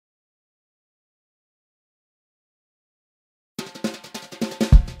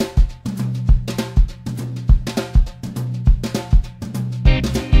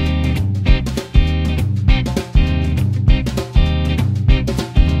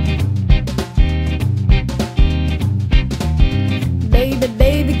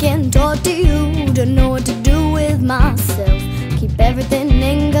everything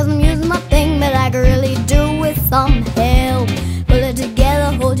in, 'cause I'm using my thing, but I could really do with some help. Pull it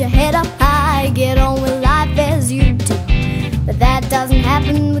together, hold your head up high, get on with life as you do. But that doesn't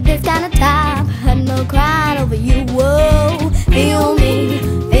happen with this kind of type. No crying over you, whoa. Feel me,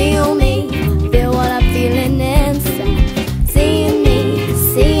 feel me, feel what I'm feeling inside. Seeing me,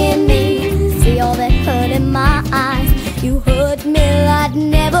 see all that hurt in my eyes. You hurt me like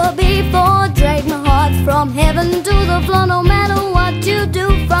never before, drag my heart from heaven to the floor. No matter what you do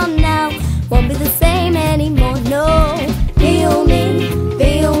from now, won't be the same anymore, no. Feel me,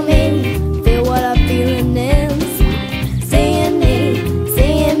 feel what I'm feeling inside. Seeing me,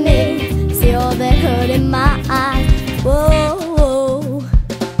 see all that hurt in my eyes, whoa.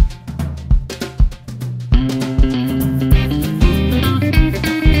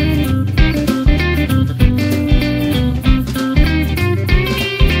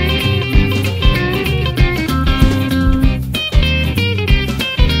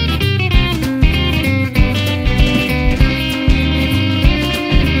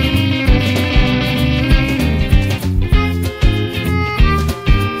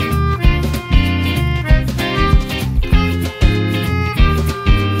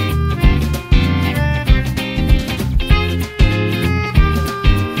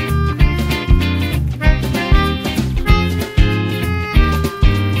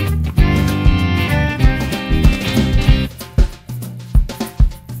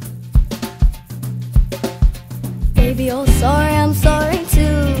 Baby, oh sorry, I'm sorry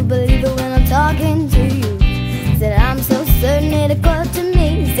too. Believe it when I'm talking to you. Said I'm so certain it occurred to me,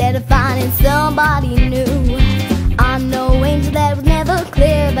 instead of finding somebody new. I'm no angel, that was never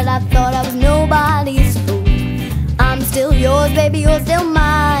clear, but I thought I was nobody's fool. I'm still yours, baby, you're still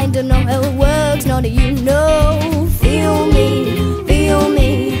mine. Don't know how it works, nor do you know. Feel me,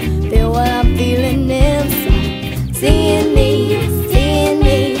 feel what I'm feeling inside. Seeing me,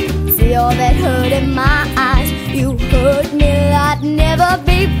 see all that hurt in my eyes. You hurt me like never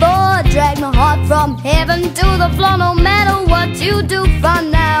before, drag my heart from heaven to the floor. No matter what you do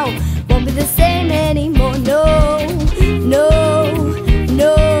from now, won't be the same anymore, no.